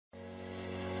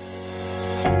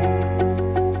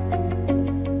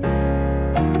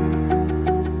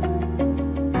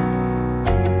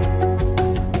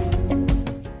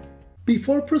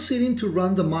Before proceeding to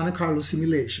run the Monte Carlo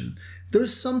simulation, there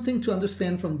is something to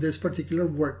understand from this particular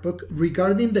workbook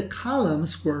regarding the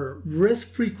columns where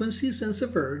risk frequencies and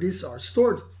severities are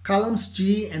stored, columns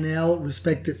G and L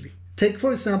respectively. Take,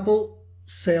 for example,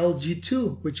 cell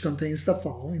G2, which contains the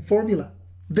following formula.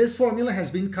 This formula has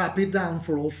been copied down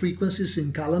for all frequencies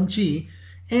in column G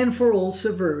and for all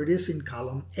severities in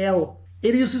column L.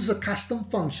 It uses a custom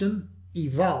function,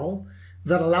 eval,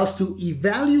 that allows to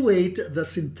evaluate the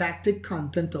syntactic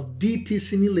content of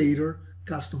DTSimulator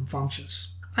custom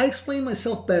functions. I explain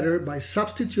myself better by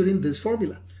substituting this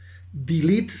formula.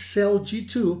 Delete cell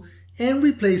G2 and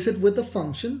replace it with the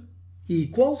function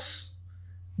equals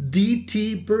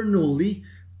DTBernoulli,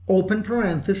 open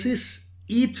parenthesis,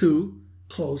 E2,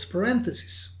 close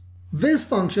parenthesis. This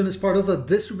function is part of the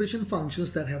distribution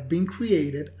functions that have been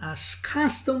created as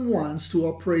custom ones to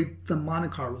operate the Monte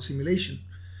Carlo simulation.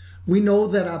 We know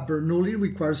that a Bernoulli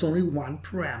requires only one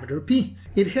parameter p.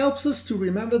 It helps us to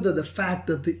remember that the fact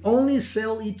that the only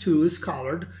cell E2 is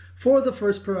colored for the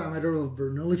first parameter of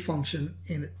Bernoulli function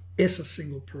is a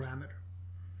single parameter.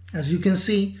 As you can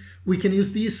see, we can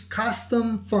use these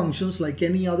custom functions like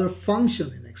any other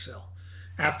function in Excel.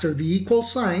 After the equal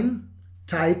sign,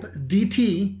 type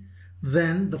dt,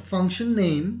 then the function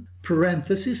name,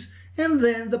 parentheses, and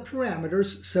then the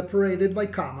parameters separated by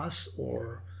commas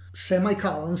or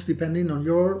semicolons depending on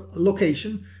your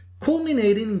location,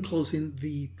 culminating in closing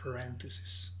the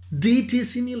parentheses.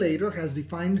 DTSimulator has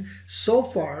defined so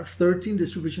far 13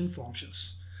 distribution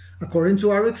functions. According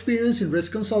to our experience in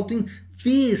risk consulting,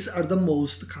 these are the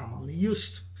most commonly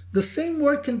used. The same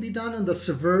work can be done on the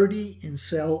severity in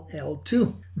cell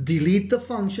L2. Delete the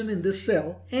function in this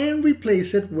cell and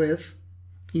replace it with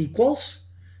equals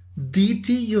DT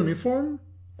uniform,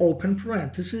 open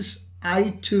parenthesis,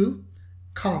 I2,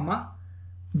 comma,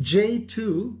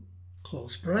 J2,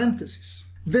 close parenthesis.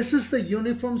 This is the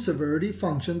uniform severity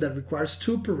function that requires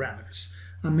two parameters,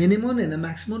 a minimum and a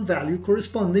maximum value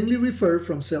correspondingly referred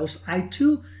from cells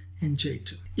I2 and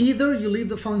J2. Either you leave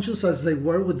the functions as they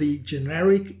were with the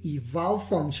generic eval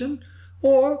function,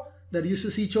 or that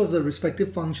uses each of the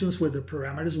respective functions with the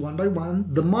parameters one by one.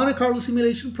 The Monte Carlo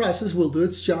simulation process will do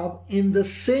its job in the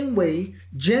same way,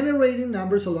 generating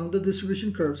numbers along the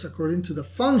distribution curves according to the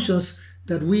functions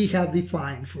that we have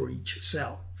defined for each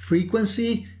cell,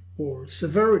 frequency or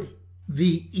severity.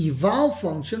 The eval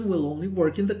function will only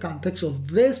work in the context of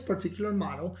this particular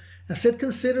model, as it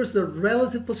considers the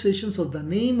relative positions of the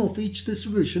name of each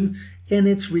distribution and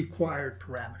its required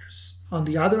parameters. On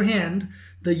the other hand,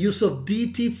 the use of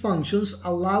DT functions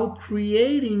allow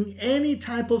creating any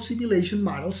type of simulation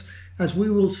models, as we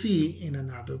will see in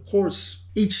another course.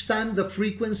 Each time the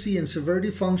frequency and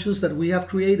severity functions that we have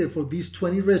created for these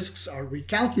 20 risks are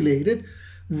recalculated,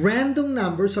 random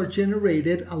numbers are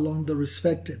generated along the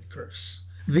respective curves.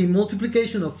 The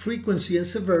multiplication of frequency and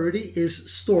severity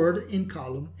is stored in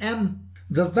column M.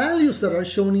 The values that are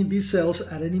shown in these cells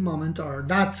at any moment are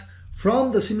not,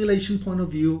 from the simulation point of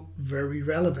view, very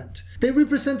relevant. They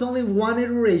represent only one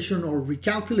iteration or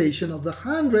recalculation of the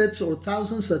hundreds or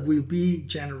thousands that will be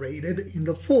generated in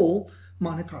the full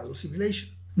Monte Carlo simulation.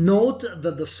 Note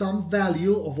that the sum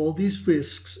value of all these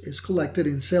risks is collected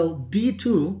in cell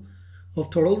D2 of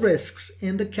total risks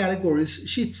in the categories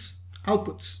sheets,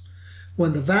 outputs.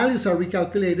 When the values are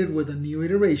recalculated with a new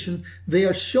iteration, they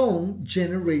are shown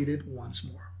generated once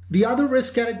more. The other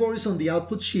risk categories on the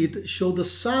output sheet show the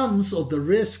sums of the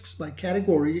risks by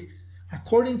category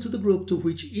according to the group to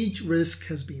which each risk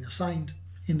has been assigned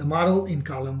in the model in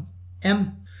column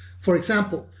M. For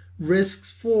example,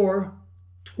 risks 4,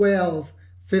 12,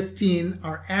 15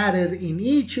 are added in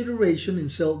each iteration in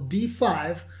cell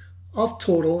D5 of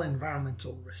total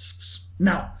environmental risks.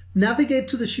 Now, navigate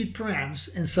to the sheet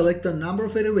params and select the number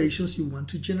of iterations you want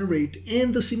to generate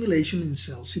in the simulation in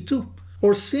cell C2,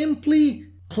 or simply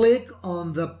click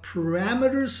on the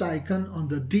parameters icon on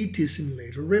the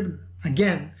DTSimulator ribbon.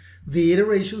 Again, the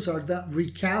iterations are the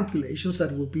recalculations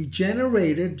that will be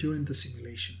generated during the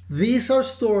simulation. These are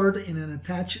stored in an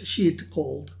attached sheet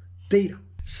called Data.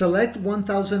 Select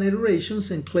 1000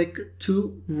 iterations and click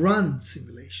to Run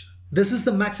Simulation. This is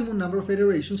the maximum number of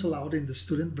iterations allowed in the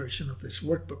student version of this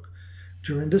workbook.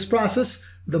 During this process,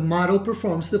 the model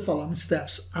performs the following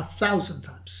steps 1000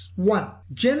 times. 1.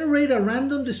 Generate a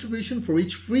random distribution for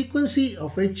each frequency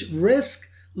of each risk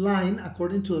line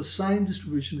according to a sign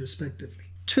distribution respectively.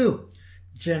 2.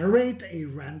 Generate a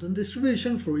random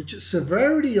distribution for each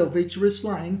severity of each risk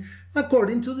line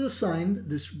according to the sign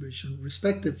distribution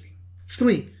respectively.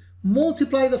 3.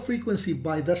 multiply the frequency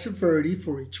by the severity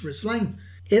for each risk line.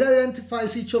 It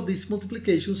identifies each of these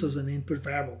multiplications as an input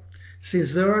variable.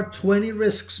 Since there are 20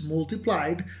 risks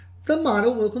multiplied, the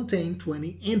model will contain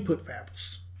 20 input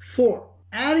variables. 4.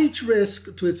 Add each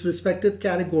risk to its respective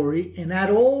category and add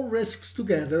all risks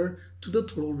together to the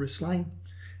total risk line.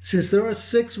 Since there are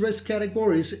 6 risk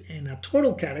categories and a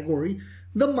total category,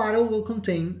 the model will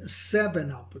contain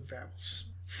 7 output variables.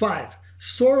 5.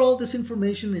 Store all this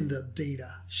information in the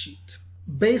data sheet.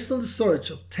 Based on the storage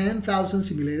of 10,000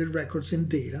 simulated records in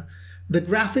data, the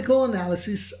graphical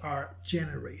analyses are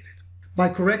generated. By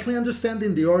correctly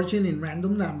understanding the origin in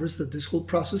random numbers that this whole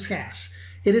process has,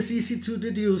 it is easy to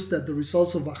deduce that the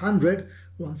results of 100,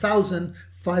 1,000,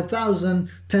 5,000,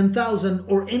 10,000,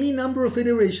 or any number of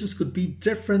iterations could be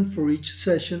different for each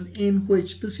session in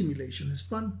which the simulation is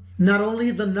run. Not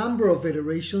only the number of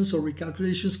iterations or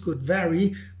recalculations could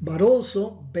vary, but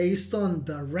also, based on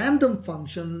the random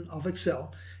function of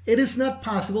Excel, it is not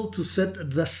possible to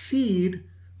set the seed,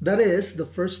 that is, the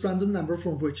first random number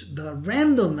from which the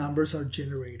random numbers are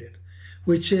generated,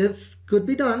 which, if could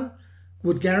be done,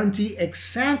 would guarantee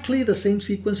exactly the same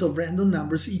sequence of random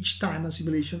numbers each time a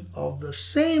simulation of the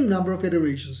same number of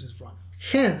iterations is run.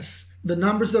 Hence, the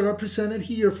numbers that are presented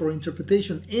here for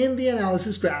interpretation in the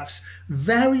analysis graphs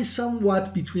vary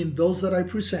somewhat between those that I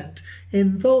present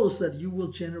and those that you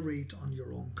will generate on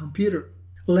your own computer.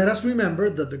 Let us remember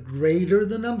that the greater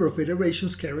the number of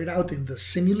iterations carried out in the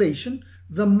simulation,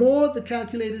 the more the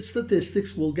calculated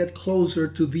statistics will get closer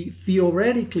to the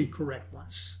theoretically correct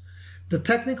ones. The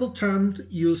technical term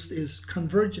used is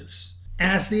convergence.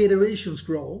 As the iterations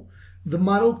grow, the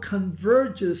model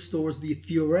converges towards the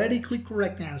theoretically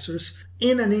correct answers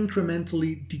in an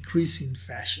incrementally decreasing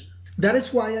fashion. That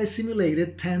is why I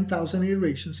simulated 10,000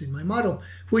 iterations in my model,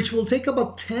 which will take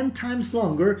about 10 times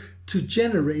longer to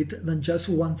generate than just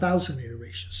 1,000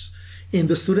 iterations. In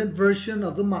the student version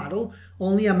of the model,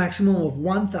 only a maximum of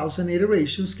 1,000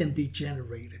 iterations can be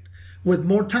generated. With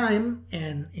more time,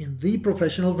 and in the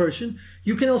professional version,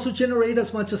 you can also generate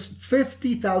as much as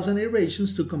 50,000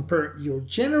 iterations to compare your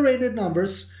generated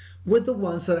numbers with the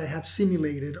ones that I have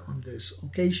simulated on this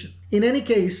occasion. In any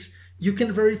case, you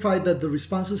can verify that the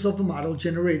responses of the model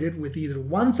generated with either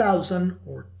 1,000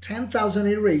 or 10,000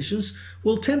 iterations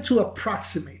will tend to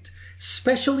approximate,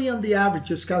 especially on the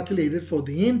averages calculated for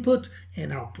the input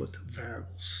and output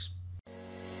variables.